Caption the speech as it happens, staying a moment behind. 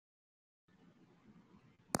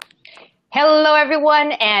Hello,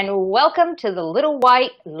 everyone, and welcome to the Little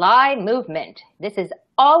White Lie Movement. This is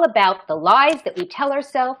all about the lies that we tell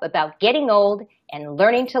ourselves about getting old and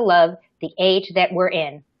learning to love the age that we're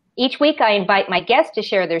in. Each week, I invite my guests to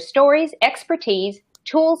share their stories, expertise,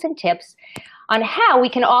 tools, and tips on how we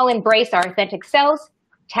can all embrace our authentic selves,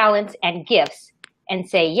 talents, and gifts and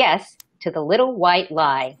say yes to the little white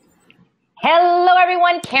lie. Hello,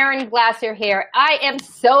 everyone. Karen Glasser here. I am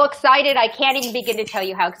so excited. I can't even begin to tell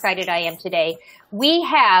you how excited I am today. We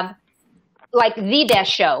have like the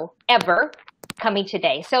best show ever coming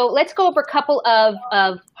today. So let's go over a couple of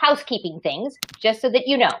housekeeping things just so that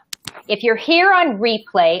you know. If you're here on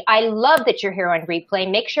replay, I love that you're here on replay.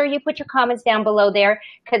 Make sure you put your comments down below there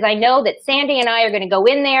because I know that Sandy and I are going to go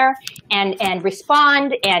in there and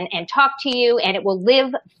respond and talk to you, and it will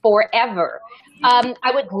live forever.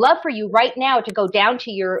 I would love for you right now to go down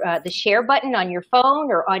to your the share button on your phone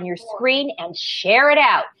or on your screen and share it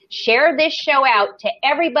out. Share this show out to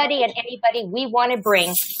everybody and anybody. We want to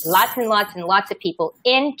bring lots and lots and lots of people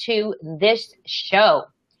into this show.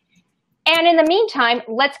 And in the meantime,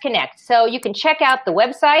 let's connect. So you can check out the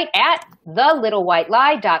website at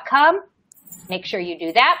thelittlewhitelie.com. Make sure you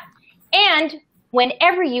do that. And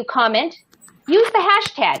whenever you comment, use the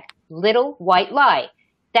hashtag #LittleWhiteLie.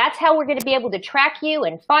 That's how we're going to be able to track you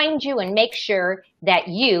and find you and make sure that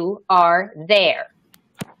you are there.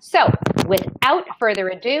 So without further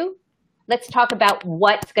ado, let's talk about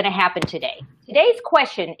what's going to happen today. Today's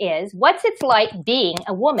question is, what's it like being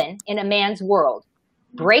a woman in a man's world?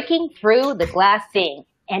 Breaking through the glass ceiling.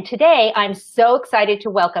 And today I'm so excited to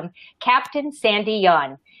welcome Captain Sandy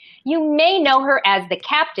Yawn. You may know her as the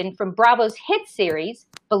captain from Bravo's hit series,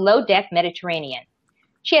 Below Deck Mediterranean.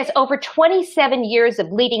 She has over 27 years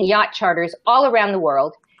of leading yacht charters all around the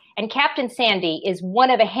world, and Captain Sandy is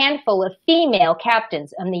one of a handful of female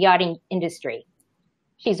captains in the yachting industry.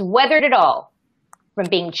 She's weathered it all, from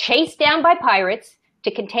being chased down by pirates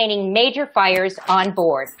to containing major fires on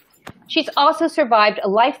board. She's also survived a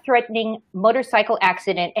life-threatening motorcycle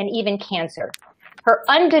accident and even cancer. Her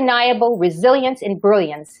undeniable resilience and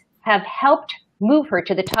brilliance have helped move her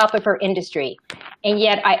to the top of her industry. And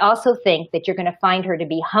yet I also think that you're going to find her to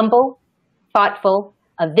be humble, thoughtful,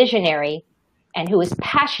 a visionary, and who is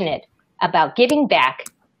passionate about giving back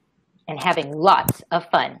and having lots of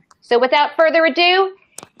fun. So without further ado,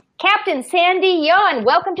 Captain Sandy Yawn,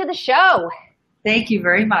 welcome to the show. Thank you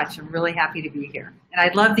very much. I'm really happy to be here. And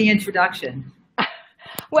I love the introduction.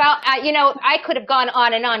 Well, I could have gone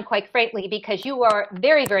on and on, quite frankly, because you are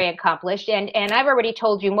very, very accomplished. And I've already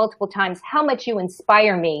told you multiple times how much you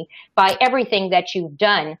inspire me by everything that you've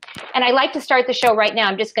done. And I like to start the show right now.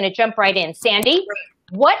 I'm just going to jump right in. Sandy,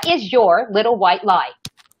 what is your little white lie?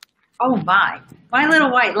 Oh, my little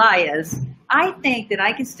white lie is I think that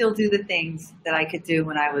I can still do the things that I could do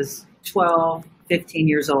when I was 12, 15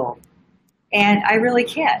 years old. And I really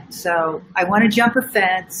can't. So I want to jump a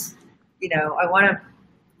fence. I want to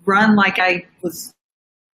run like I was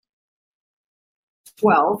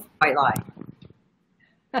 12, white lie.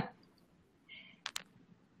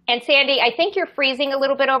 And Sandy, I think you're freezing a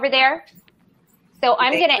little bit over there. So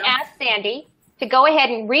I'm going to ask Sandy to go ahead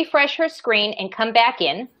and refresh her screen and come back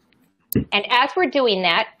in. And as we're doing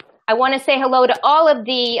that, I want to say hello to all of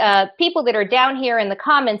the people that are down here in the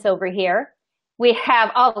comments over here. We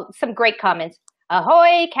have some great comments.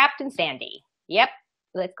 Ahoy, Captain Sandy. Yep,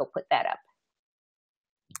 let's go put that up.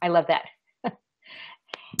 I love that.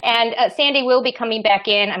 And Sandy will be coming back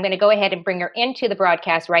in. I'm going to go ahead and bring her into the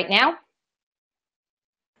broadcast right now.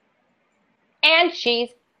 And she's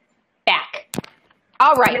back.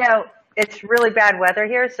 All right. It's really bad weather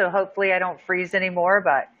here, so hopefully I don't freeze anymore,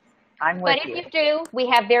 but I'm with you. But if you do, we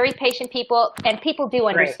have very patient people, and people do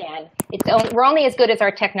understand. We're only as good as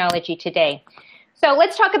our technology today. So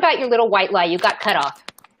let's talk about your little white lie. You got cut off.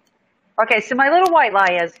 Okay, so my little white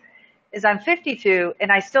lie is I'm 52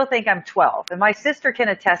 and I still think I'm 12. And my sister can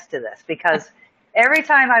attest to this because every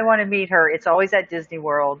time I want to meet her, it's always at Disney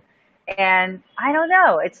World. And I don't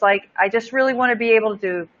know, it's like I just really want to be able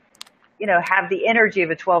to, have the energy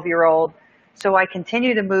of a 12-year-old. So I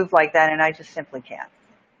continue to move like that and I just simply can't.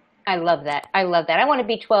 I love that. I love that. I want to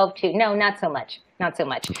be 12 too. No, not so much. Not so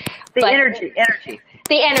much. The energy.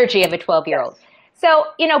 The energy of a 12-year-old. Yes.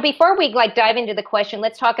 So, before we dive into the question,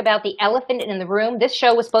 let's talk about the elephant in the room. This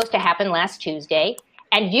show was supposed to happen last Tuesday,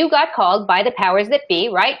 and you got called by the powers that be,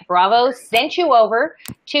 right? Bravo sent you over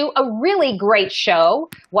to a really great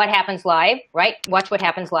show, What Happens Live, right? Watch What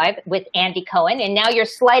Happens Live with Andy Cohen, and now you're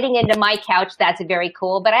sliding into my couch. That's very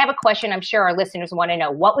cool. But I have a question I'm sure our listeners want to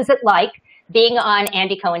know. What was it like being on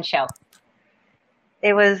Andy Cohen's show?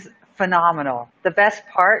 It was phenomenal. The best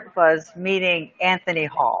part was meeting Anthony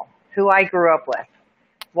Hall. who I grew up with,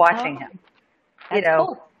 watching him. That's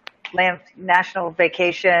cool. National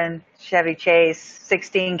Vacation, Chevy Chase,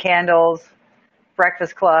 16 Candles,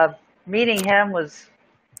 Breakfast Club. Meeting him was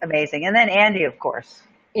amazing. And then Andy, of course.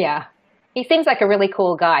 Yeah. He seems like a really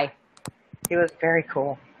cool guy. He was very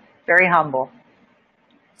cool, very humble.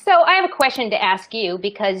 So I have a question to ask you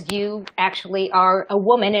because you actually are a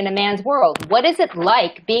woman in a man's world. What is it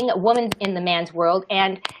like being a woman in the man's world?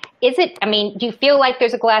 And do you feel like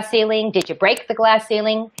there's a glass ceiling? Did you break the glass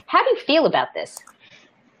ceiling? How do you feel about this?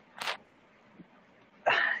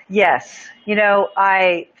 Yes.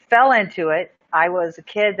 I fell into it. I was a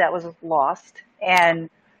kid that was lost, and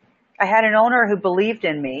I had an owner who believed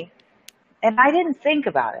in me, and I didn't think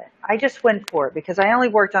about it. I just went for it because I only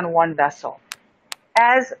worked on one vessel.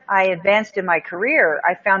 As I advanced in my career,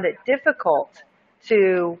 I found it difficult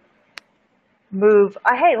to move.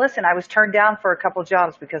 Hey, listen, I was turned down for a couple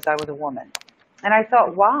jobs because I was a woman. And I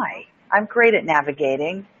thought, why? I'm great at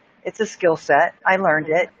navigating. It's a skill set. I learned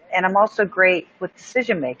it. And I'm also great with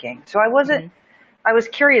decision making. So I was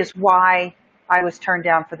curious why I was turned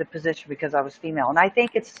down for the position because I was female. And I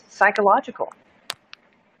think it's psychological.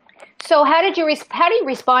 So how do you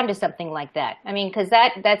respond to something like that? I mean, because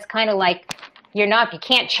that's kind of like you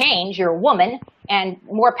can't change. You're a woman, and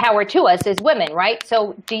more power to us as women, right?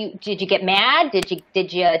 So did you get mad? Did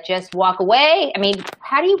you just walk away? I mean,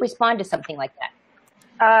 how do you respond to something like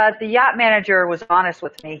that? The yacht manager was honest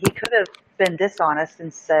with me. He could have been dishonest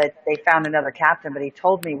and said they found another captain, but he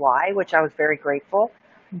told me why, which I was very grateful.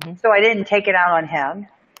 Mm-hmm. So I didn't take it out on him.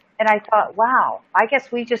 And I thought, wow, I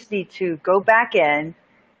guess we just need to go back in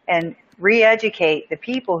and re-educate the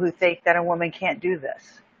people who think that a woman can't do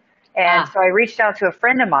this. And so I reached out to a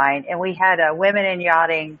friend of mine, and we had a Women in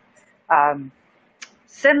Yachting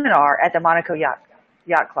seminar at the Monaco Yacht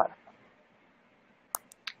Club.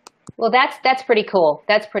 Well, that's pretty cool.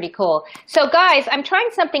 That's pretty cool. So, guys, I'm trying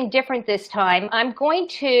something different this time. I'm going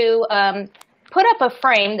to put up a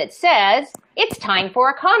frame that says, it's time for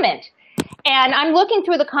a comment. And I'm looking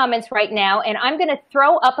through the comments right now, and I'm going to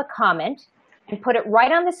throw up a comment and put it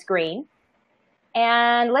right on the screen.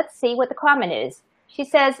 And let's see what the comment is. She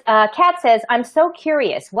says, Kat says, I'm so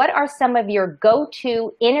curious. What are some of your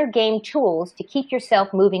go-to inner game tools to keep yourself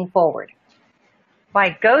moving forward?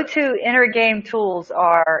 My go-to inner game tools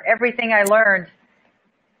are everything I learned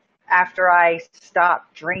after I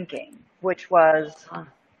stopped drinking, which was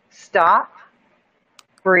stop,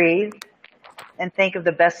 breathe, and think of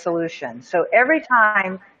the best solution. So every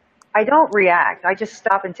time I don't react, I just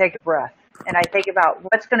stop and take a breath. And I think about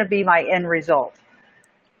what's going to be my end result.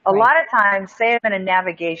 A lot of times, say I'm in a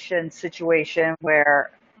navigation situation where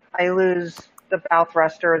I lose the bow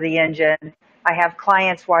thruster or the engine, I have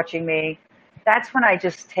clients watching me, that's when I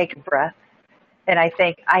just take a breath and I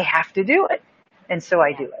think I have to do it. And so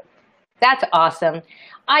I do it. That's awesome.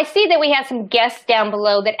 I see that we have some guests down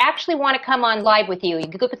below that actually want to come on live with you.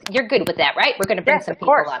 You're good with that, right? We're going to bring some people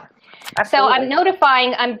on. Absolutely. So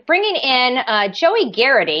I'm bringing in Joey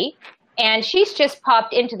Garrity, and she's just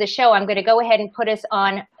popped into the show. I'm going to go ahead and put us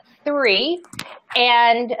on 3.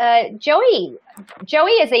 And Joey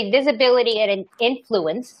is a visibility and an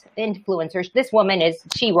influencer. This woman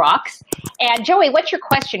she rocks. And Joey, what's your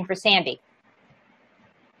question for Sandy?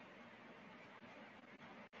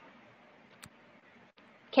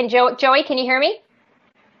 Joey, can you hear me?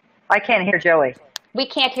 I can't hear Joey. We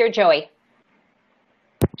can't hear Joey.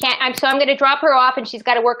 So I'm going to drop her off, and she's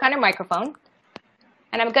got to work on her microphone.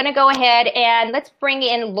 And I'm going to go ahead and let's bring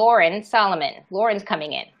in Lauren Solomon. Lauren's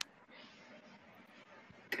coming in.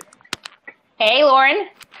 Hey, Lauren.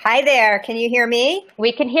 Hi there. Can you hear me?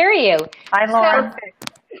 We can hear you. Hi, Lauren.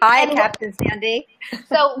 Hi, Captain Sandy.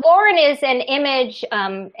 So Lauren is an image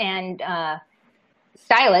and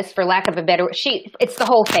stylist, for lack of a better word. It's the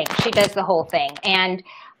whole thing. She does the whole thing. And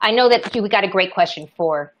I know that we got a great question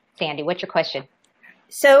for Sandy. What's your question?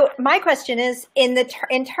 So my question is, in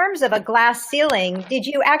terms of a glass ceiling, did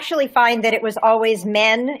you actually find that it was always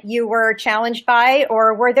men you were challenged by,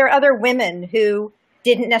 or were there other women who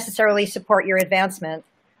didn't necessarily support your advancement?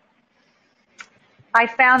 I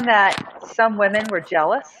found that some women were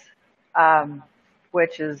jealous,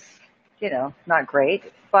 which is, not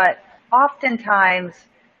great. But oftentimes,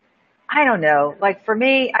 I don't know, like for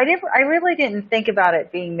me, I really didn't think about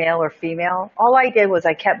it being male or female. All I did was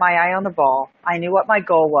I kept my eye on the ball. I knew what my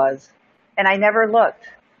goal was, and I never looked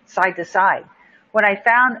side to side. When I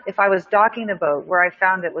found, if I was docking the boat, where I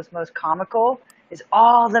found it was most comical is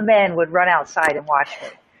all the men would run outside and watch me.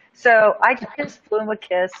 So I just blew them a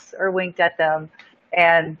kiss or winked at them,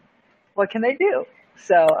 and what can they do?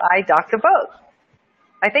 So I docked the boat.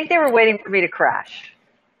 I think they were waiting for me to crash.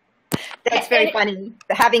 That's very funny.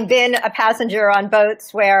 Having been a passenger on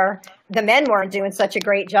boats where the men weren't doing such a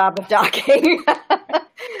great job of docking,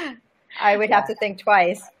 I would have to think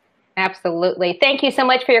twice. Absolutely. Thank you so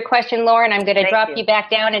much for your question, Lauren. I'm going to drop you back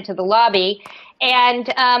down into the lobby. And,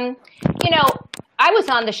 I was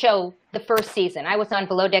on the show the first season. I was on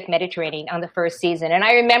Below Deck Mediterranean on the first season. And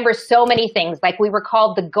I remember so many things, like we were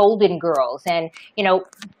called the Golden Girls. And,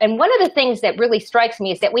 and one of the things that really strikes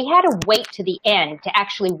me is that we had to wait to the end to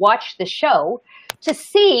actually watch the show to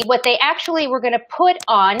see what they actually were going to put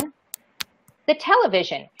on the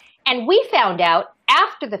television. And we found out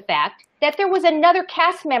after the fact that there was another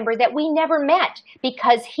cast member that we never met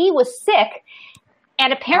because he was sick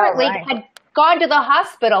and apparently had gone to the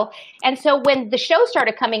hospital. And so when the show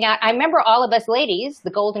started coming out, I remember all of us ladies, the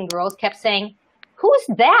Golden Girls, kept saying, "Who's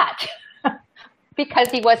that?" because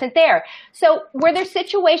he wasn't there. So were there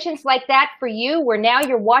situations like that for you where now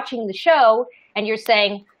you're watching the show and you're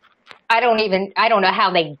saying, I don't know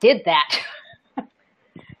how they did that?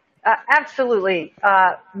 Absolutely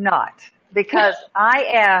not, because I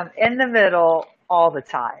am in the middle all the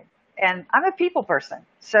time, and I'm a people person.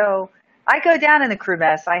 So I go down in the crew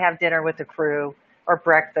mess. I have dinner with the crew or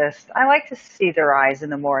breakfast. I like to see their eyes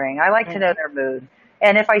in the morning. I like to know their mood.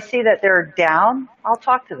 And if I see that they're down, I'll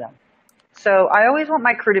talk to them. So I always want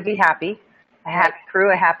my crew to be happy, a happy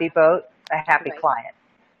crew, a happy boat, a happy client,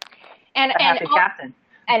 and a happy captain.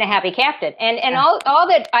 And a happy captain. And all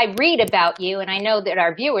that I read about you, and I know that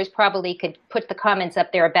our viewers probably could put the comments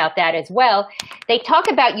up there about that as well, they talk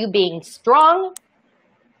about you being strong,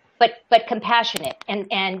 but compassionate,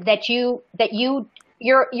 and that you're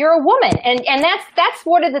a woman. And that's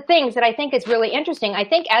one of the things that I think is really interesting. I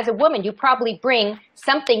think as a woman, you probably bring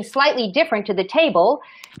something slightly different to the table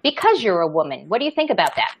because you're a woman. What do you think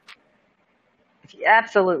about that?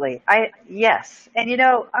 Absolutely. Yes. And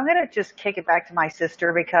I'm going to just kick it back to my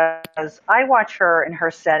sister because I watch her in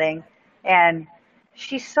her setting, and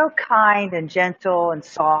she's so kind and gentle and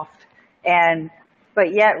soft,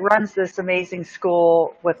 but yet runs this amazing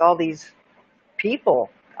school with all these people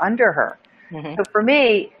under her. Mm-hmm. So for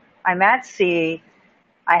me, I'm at sea.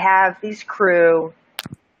 I have these crew,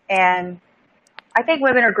 and I think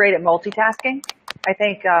women are great at multitasking. I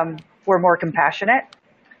think we're more compassionate.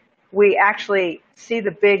 We actually see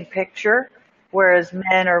the big picture, whereas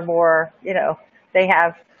men are more, they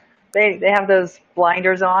have those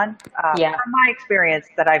blinders on. From my experience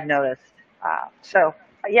that I've noticed.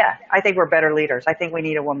 I think we're better leaders. I think we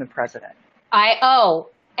need a woman president.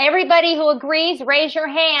 Everybody who agrees, raise your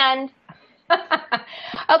hand.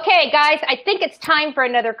 Okay, guys, I think it's time for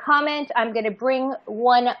another comment. I'm going to bring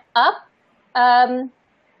one up.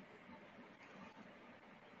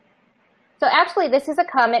 So actually, this is a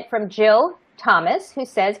comment from Jill Thomas, who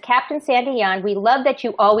says, Captain Sandy Yawn, we love that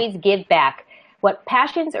you always give back. What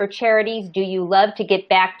passions or charities do you love to get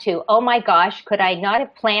back to? Oh my gosh, could I not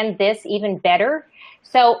have planned this even better?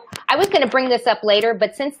 So I was going to bring this up later,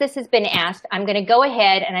 but since this has been asked, I'm going to go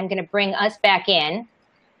ahead and I'm going to bring us back in.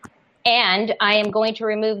 And I am going to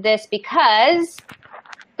remove this because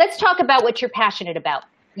let's talk about what you're passionate about.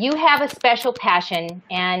 You have a special passion,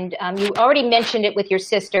 and you already mentioned it with your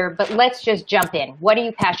sister, but let's just jump in. What are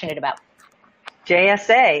you passionate about?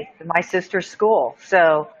 JSA, my sister's school.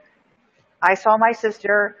 So I saw my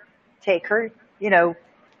sister take her,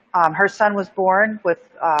 her son was born with,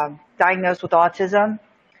 diagnosed with autism,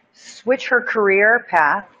 switch her career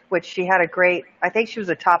path, which she had I think she was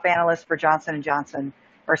a top analyst for Johnson & Johnson,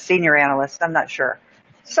 or senior analyst, I'm not sure.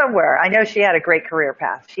 Somewhere. I know she had a great career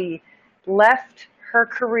path. She left her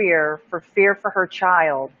career for fear for her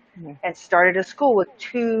child and started a school with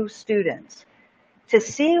 2 students. To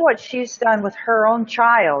see what she's done with her own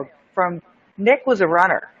child Nick was a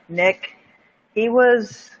runner. Nick, he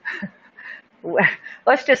was,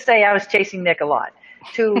 let's just say I was chasing Nick a lot.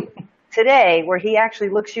 To today, where he actually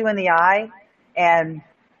looks you in the eye, and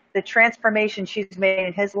the transformation she's made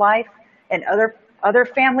in his life and other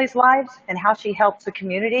families' lives, and how she helps the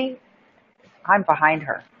community, I'm behind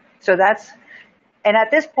her. So and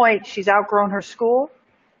at this point, she's outgrown her school,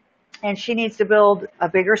 and she needs to build a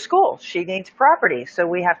bigger school. She needs property, so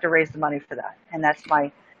we have to raise the money for that. And that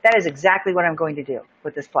is exactly what I'm going to do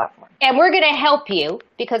with this platform. And we're going to help you,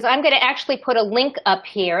 because I'm going to actually put a link up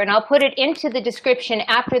here, and I'll put it into the description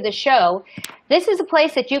after the show. This is a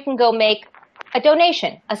place that you can go make a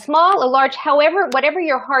donation, a small, a large, whatever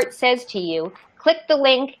your heart says to you. Click the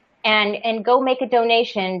link and go make a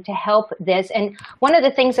donation to help this. And one of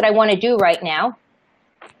the things that I want to do right now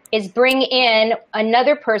is bring in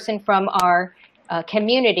another person from our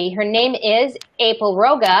community. Her name is April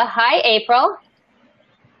Roga. Hi, April.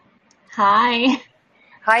 Hi.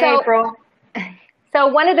 Hi, April. So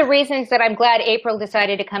one of the reasons that I'm glad April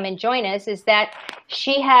decided to come and join us is that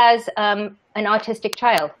she has an autistic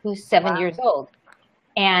child who's 7 years old.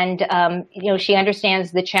 And, she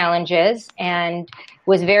understands the challenges and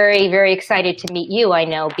was very, very excited to meet you, I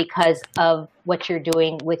know, because of what you're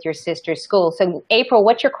doing with your sister's school. So, April,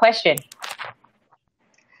 what's your question?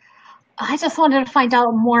 I just wanted to find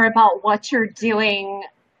out more about what you're doing,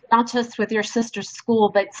 not just with your sister's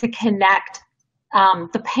school, but to connect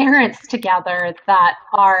the parents together that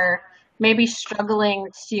are maybe struggling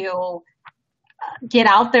to get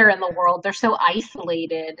out there in the world. They're so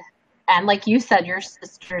isolated. And like you said, your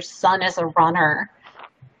sister's son is a runner.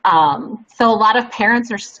 So a lot of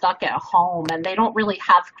parents are stuck at home and they don't really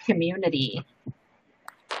have community.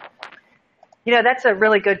 That's a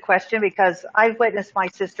really good question because I've witnessed my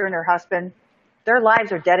sister and her husband, their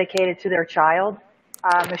lives are dedicated to their child.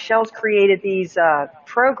 Michelle's created these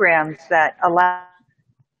programs that allow,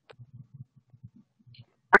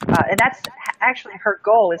 and that's actually her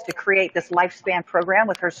goal, is to create this lifespan program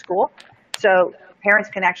with her school. So parents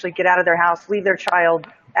can actually get out of their house, leave their child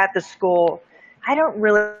at the school. I don't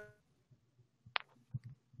really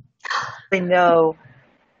know.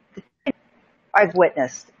 I've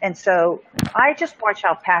witnessed. And so I just watch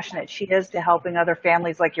how passionate she is to helping other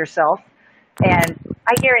families like yourself. And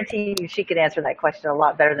I guarantee you she could answer that question a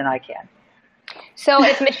lot better than I can. So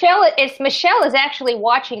if Michelle is actually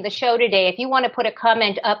watching the show today, if you want to put a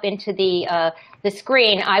comment up into the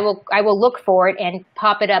screen, I will look for it and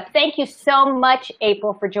pop it up. Thank you so much,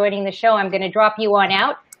 April, for joining the show. I'm going to drop you on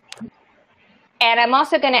out. And I'm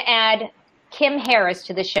also going to add Kim Harris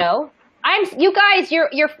to the show. You guys,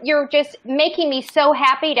 you're just making me so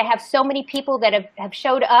happy to have so many people that have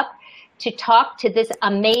showed up to talk to this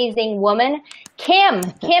amazing woman. Kim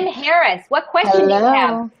Harris, what question do you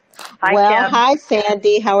have? Hi, Kim. Hi,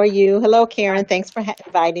 Sandy. How are you? Hello, Karen. Thanks for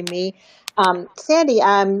inviting me. Sandy,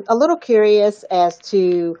 I'm a little curious as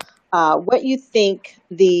to what you think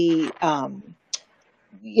the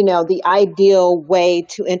ideal way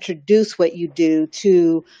to introduce what you do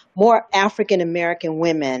to more African American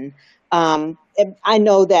women. I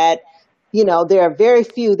know that, there are very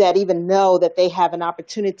few that even know that they have an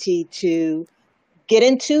opportunity to get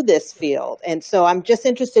into this field. And so I'm just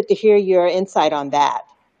interested to hear your insight on that.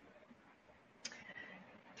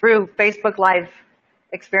 Through Facebook Live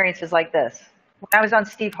experiences like this. When I was on the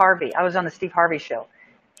Steve Harvey show.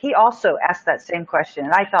 He also asked that same question.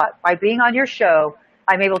 And I thought, by being on your show,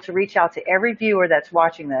 I'm able to reach out to every viewer that's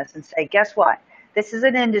watching this and say, guess what? This is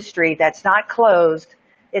an industry that's not closed.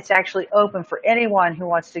 It's actually open for anyone who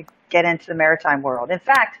wants to get into the maritime world. In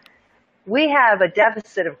fact, we have a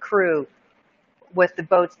deficit of crew with the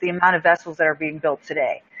boats, the amount of vessels that are being built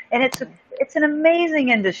today. And it's an amazing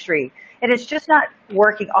industry. And it's just not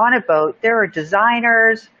working on a boat. There are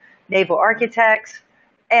designers, naval architects,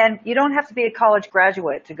 and you don't have to be a college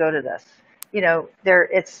graduate to go to this.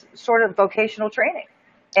 It's sort of vocational training.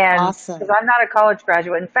 And awesome. Because I'm not a college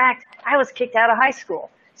graduate. In fact, I was kicked out of high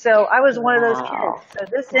school. So I was one of those kids. So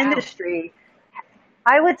this industry,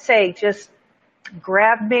 I would say, just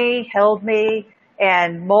grabbed me, held me,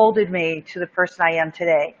 and molded me to the person I am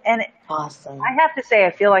today. And awesome. I have to say,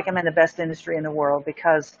 I feel like I'm in the best industry in the world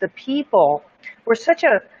because the people were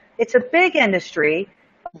it's a big industry.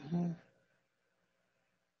 Mm-hmm.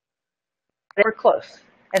 We're close.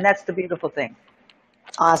 And that's the beautiful thing.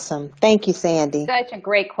 Awesome. Thank you, Sandy. Such a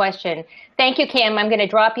great question. Thank you, Kim. I'm going to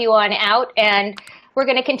drop you on out and we're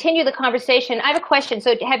going to continue the conversation. I have a question.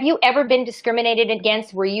 So have you ever been discriminated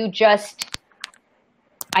against? Were you just,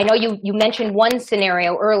 I know you mentioned one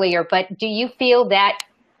scenario earlier, but do you feel that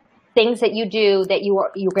things that you do that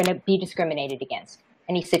you're going to be discriminated against?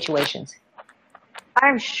 Any situations?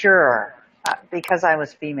 I'm sure because I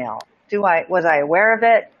was female. Was I aware of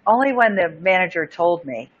it? Only when the manager told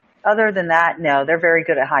me. Other than that, no, they're very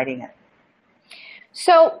good at hiding it.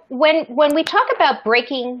 So when we talk about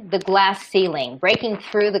breaking the glass ceiling, breaking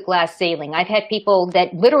through the glass ceiling, I've had people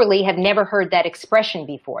that literally have never heard that expression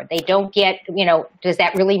before. They don't get, does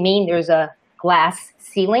that really mean there's a glass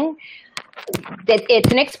ceiling?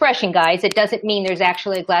 It's an expression, guys. It doesn't mean there's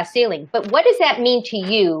actually a glass ceiling. But what does that mean to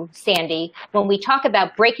you, Sandy, when we talk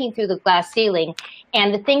about breaking through the glass ceiling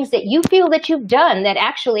and the things that you feel that you've done that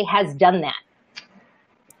actually has done that?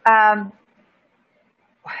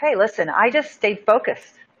 Hey, listen, I just stayed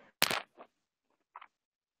focused.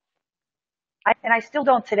 And I still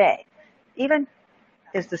don't today.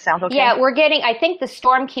 Is the sound okay? Yeah, I think the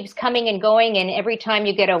storm keeps coming and going, and every time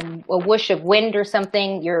you get a whoosh of wind or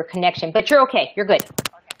something, your connection. But you're okay. You're good.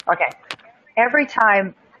 Okay. Every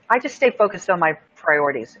time, I just stay focused on my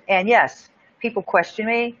priorities. And yes, people question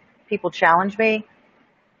me. People challenge me.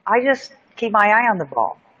 I just keep my eye on the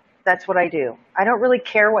ball. That's what I do. I don't really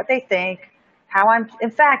care what they think,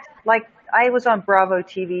 in fact, like I was on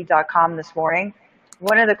bravotv.com this morning.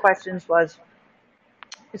 One of the questions was,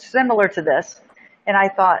 it's similar to this. And I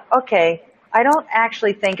thought, okay, I don't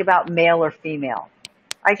actually think about male or female.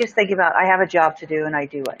 I just think about, I have a job to do and I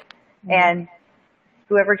do it. Mm-hmm. And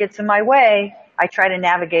whoever gets in my way, I try to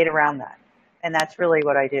navigate around that. And that's really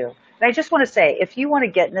what I do. And I just want to say, if you want to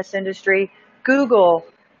get in this industry, Google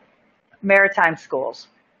maritime schools.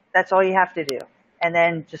 That's all you have to do. And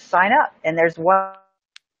then just sign up. And there's one,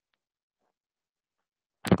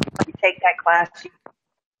 you take that class.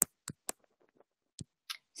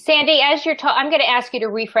 Sandy, as you're talking, I'm going to ask you to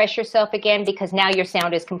refresh yourself again because now your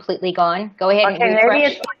sound is completely gone. Go ahead and refresh. Maybe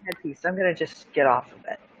it's my headpiece. I'm going to just get off of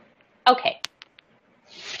it. Okay.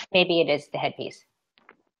 Maybe it is the headpiece.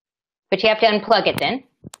 But you have to unplug it then.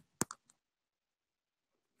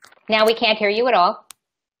 Now we can't hear you at all.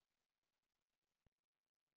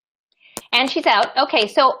 And she's out. Okay,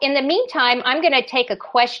 so in the meantime, I'm going to take a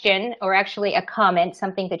question, or actually a comment,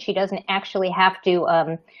 something that she doesn't actually have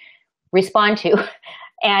to respond to.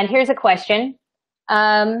 And here's a question.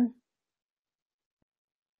 No,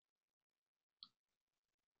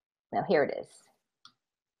 here it is.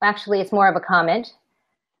 Actually, it's more of a comment.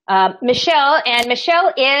 Michelle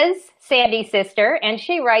is Sandy's sister, and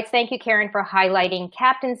she writes, thank you, Karen, for highlighting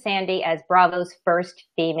Captain Sandy as Bravo's first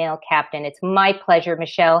female captain. It's my pleasure,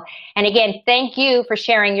 Michelle. And again, thank you for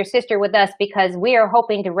sharing your sister with us because we are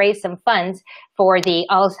hoping to raise some funds for the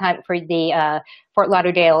Fort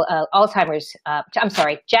Lauderdale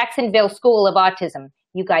Jacksonville School of Autism.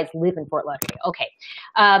 You guys live in Fort Lauderdale. Okay.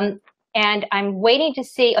 And I'm waiting to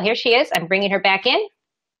see, oh, here she is. I'm bringing her back in.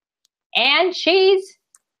 And she's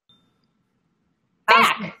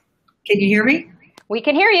back. Can you hear me? We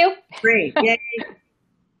can hear you. Great. Yay.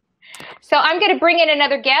 So I'm going to bring in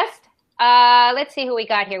another guest. Let's see who we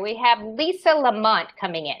got here. We have Lisa Lamont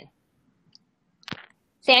coming in.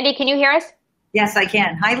 Sandy, can you hear us? Yes, I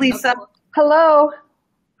can. Hi, Lisa. Hello.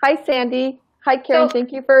 Hi, Sandy. Hi, Karen.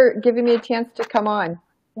 Thank you for giving me a chance to come on.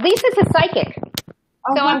 Lisa's a psychic.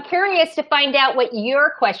 So I'm curious to find out what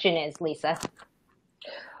your question is, Lisa.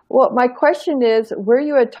 Well, my question is, were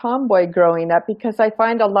you a tomboy growing up? Because I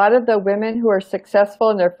find a lot of the women who are successful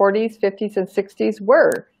in their 40s, 50s, and 60s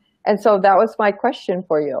were. And so that was my question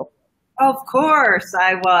for you. Of course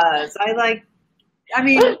I was.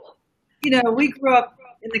 We grew up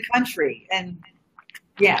in the country. And,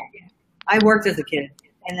 yeah, I worked as a kid.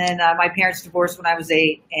 And then my parents divorced when I was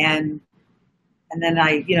 8. And then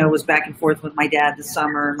I, was back and forth with my dad this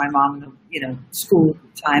summer, my mom, school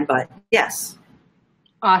time. But, yes.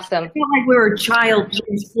 Awesome. I feel like we were child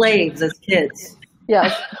slaves as kids.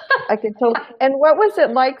 Yes, I can totally. And what was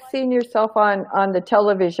it like seeing yourself on the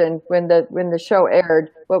television when the show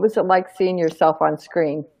aired? What was it like seeing yourself on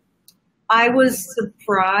screen? I was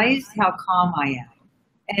surprised how calm I am.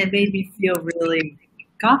 And it made me feel really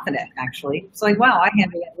confident, actually. It's like, wow, I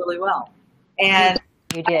handled it really well. And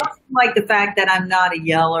you did. I like the fact that I'm not a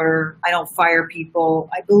yeller. I don't fire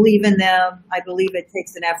people. I believe in them. I believe it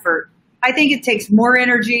takes an effort. I think it takes more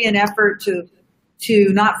energy and effort to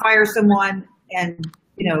not fire someone and,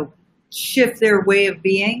 shift their way of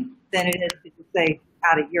being than it is to say,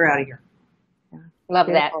 you're out of here. Love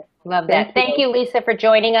that. Love that. Thank you, Lisa, for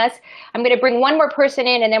joining us. I'm going to bring one more person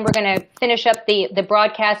in, and then we're going to finish up the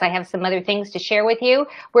broadcast. I have some other things to share with you.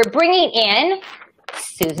 We're bringing in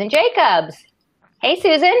Susan Jacobs. Hey,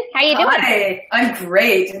 Susan. How you doing? Hi. I'm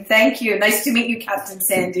great. Thank you. Nice to meet you, Captain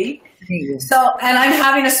Sandy. And I'm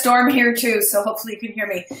having a storm here too, so hopefully you can hear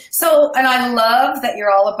me. And I love that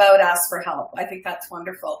you're all about ask for help. I think that's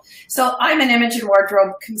wonderful. So I'm an image and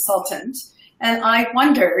wardrobe consultant, and I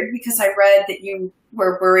wondered, because I read that you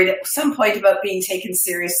were worried at some point about being taken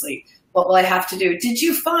seriously. What will I have to do? Did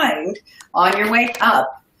you find on your way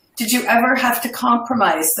up, did you ever have to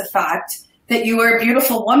compromise the fact that you were a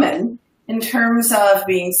beautiful woman in terms of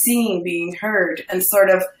being seen, being heard, and sort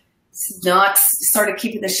of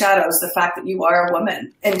keeping the shadows, the fact that you are a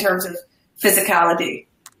woman in terms of physicality?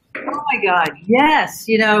 Oh my God, yes.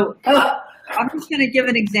 I'm just going to give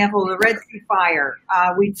an example of the Red Sea Fire.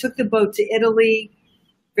 We took the boat to Italy,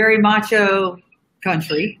 very macho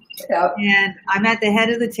country. Yep. And I'm at the head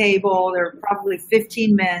of the table. There are probably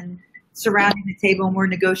 15 men surrounding the table, and we're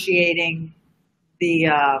negotiating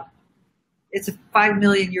it's a €5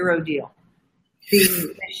 million deal.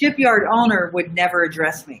 The shipyard owner would never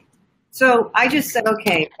address me. So I just said,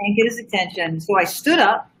 okay, can't get his attention. So I stood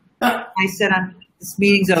up. I said, this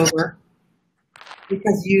meeting's over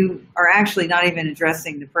because you are actually not even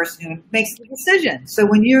addressing the person who makes the decision. So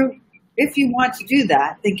when if you want to do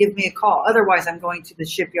that, then give me a call. Otherwise, I'm going to the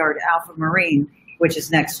shipyard Alpha Marine, which is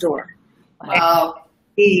next door. Wow.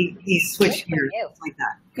 He switched gears like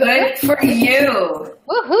that. Good for you.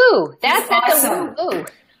 Woohoo! That's awesome. Woohoo.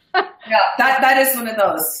 Yeah, that is one of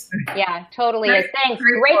those. Yeah, totally is. Thanks.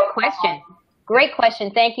 Great question. Great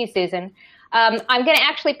question. Thank you, Susan. I'm going to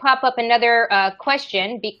actually pop up another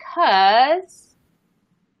question because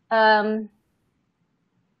let's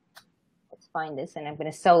find this, and I'm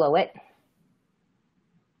going to solo it.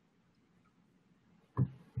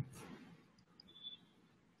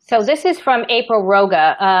 So this is from April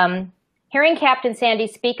Roga. Hearing Captain Sandy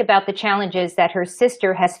speak about the challenges that her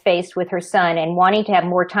sister has faced with her son and wanting to have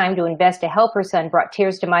more time to invest to help her son brought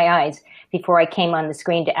tears to my eyes before I came on the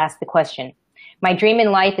screen to ask the question. My dream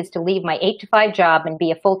in life is to leave my 8-to-5 job and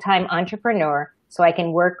be a full-time entrepreneur so I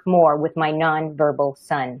can work more with my nonverbal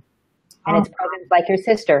son. And it's programs like your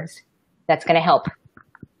sister's that's going to help.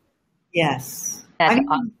 Yes. That's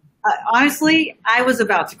awesome. Honestly, I was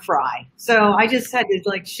about to cry. So I just had to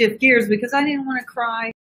like shift gears because I didn't want to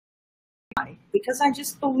cry. Because I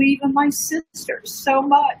just believe in my sister so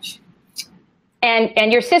much.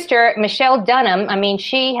 And your sister, Michelle Dunham, I mean,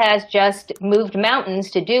 she has just moved mountains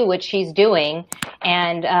to do what she's doing.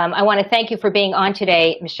 And I want to thank you for being on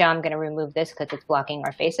today. Michelle, I'm going to remove this because it's blocking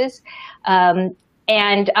our faces.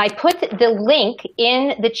 And I put the link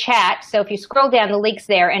in the chat. So if you scroll down, the link's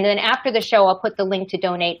there. And then after the show, I'll put the link to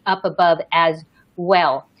donate up above as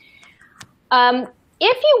well.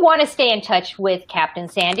 If you want to stay in touch with Captain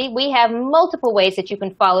Sandy, we have multiple ways that you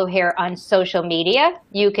can follow her on social media.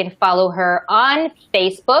 You can follow her on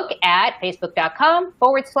Facebook at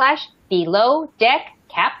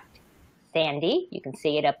facebook.com/BelowDeckCapSandy. You can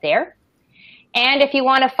see it up there. And if you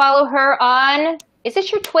want to follow her on, is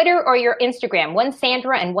this your Twitter or your Instagram? One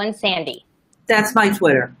Sandra and one Sandy. That's my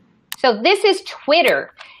Twitter. So this is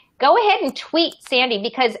Twitter. Go ahead and tweet Sandy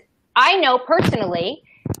because I know personally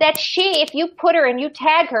that if you put her and you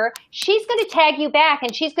tag her, she's going to tag you back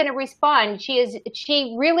and she's going to respond.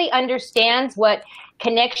 She really understands what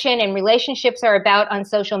connection and relationships are about on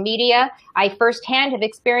social media. I firsthand have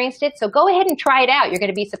experienced it. So go ahead and try it out. You're going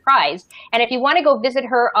to be surprised. And if you want to go visit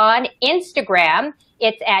her on Instagram,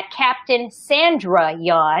 it's at Captain Sandra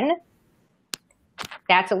Yawn.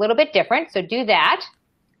 That's a little bit different. So do that.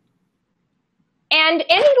 And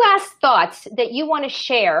any last thoughts that you want to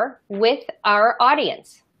share with our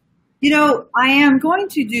audience? You know, I am going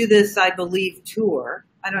to do this, I believe, tour.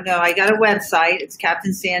 I don't know. I got a website. It's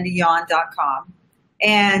CaptainSandyYawn.com.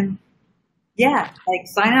 And yeah, like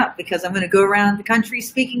sign up because I'm going to go around the country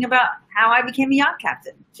speaking about how I became a yacht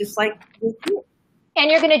captain, just like with you.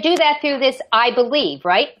 And you're going to do that through this I Believe,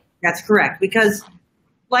 right? That's correct. Because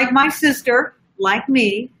like my sister, like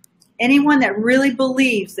me, anyone that really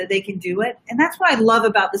believes that they can do it. And that's what I love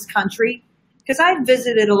about this country, because I've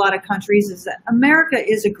visited a lot of countries, is that America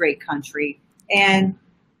is a great country. And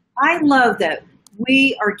I love that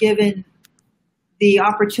we are given the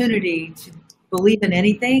opportunity to believe in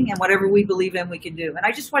anything, and whatever we believe in, we can do. And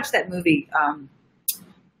I just watched that movie. Oh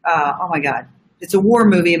my God. It's a war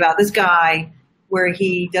movie about this guy where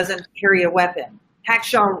he doesn't carry a weapon.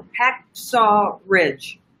 Hacksaw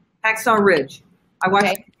Ridge. I watched it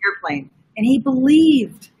on the airplane, and he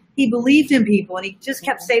believed in people, and he just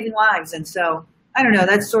kept saving lives. And so, I don't know,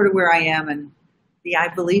 that's sort of where I am and the I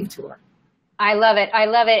Believe tour. I love it. I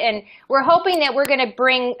love it. And we're hoping that we're going to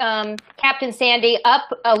bring Captain Sandy up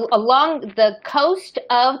along the coast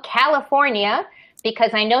of California,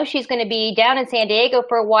 because I know she's going to be down in San Diego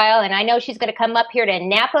for a while, and I know she's going to come up here to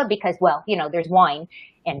Napa because, well, you know, there's wine,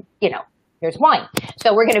 and, you know, there's wine.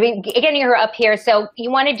 So we're going to be getting her up here. So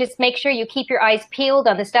you want to just make sure you keep your eyes peeled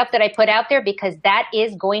on the stuff that I put out there, because that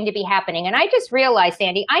is going to be happening. And I just realized,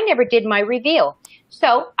 Sandy, I never did my reveal.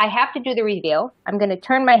 So I have to do the reveal. I'm going to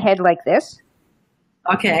turn my head like this.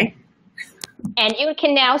 Okay. And you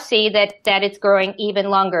can now see that it's growing even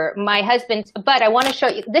longer. My husband's, but I want to show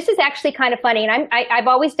you, this is actually kind of funny. And I've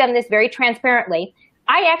always done this very transparently.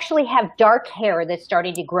 I actually have dark hair that's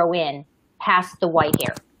starting to grow in past the white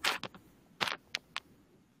hair.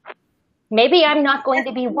 Maybe I'm not going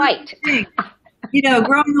to be white. You know,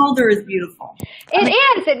 growing older is beautiful. It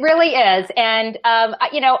is. It really is. And,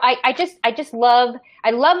 you know, I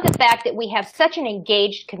love the fact that we have such an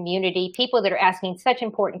engaged community, people that are asking such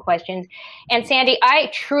important questions. And Sandy,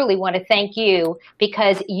 I truly want to thank you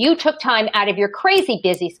because you took time out of your crazy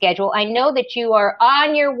busy schedule. I know that you are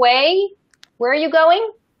on your way. Where are you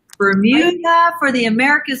going? Bermuda for the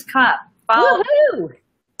America's Cup. Woohoo!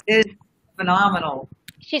 It's phenomenal.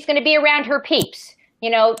 She's going to be around her peeps. you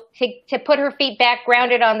know, to put her feet back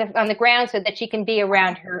grounded on the ground so that she can be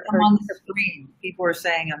around her. I'm on the screen. People are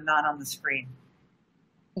saying I'm not on the screen.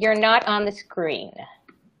 You're not on the screen.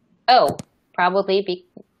 Oh, probably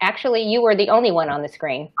actually you were the only one on the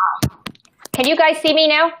screen. Can you guys see me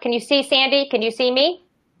now? Can you see Sandy? Can you see me?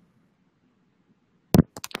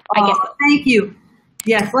 I guess. Thank you.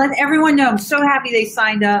 Yes, let everyone know. I'm so happy they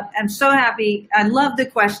signed up. I'm so happy. I love the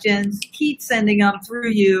questions. Keep sending them through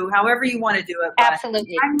you, however you want to do it. But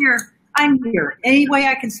absolutely. I'm here. I'm here. Any way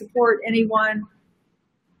I can support anyone,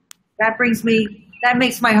 that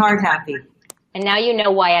makes my heart happy. And now you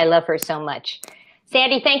know why I love her so much.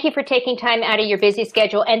 Sandy, thank you for taking time out of your busy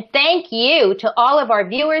schedule. And thank you to all of our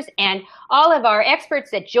viewers and all of our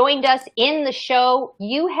experts that joined us in the show.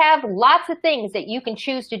 You have lots of things that you can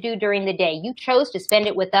choose to do during the day. You chose to spend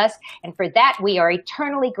it with us. And for that, we are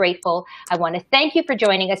eternally grateful. I want to thank you for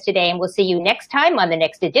joining us today. And we'll see you next time on the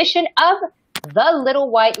next edition of The Little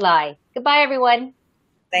White Lie. Goodbye, everyone.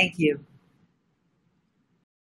 Thank you.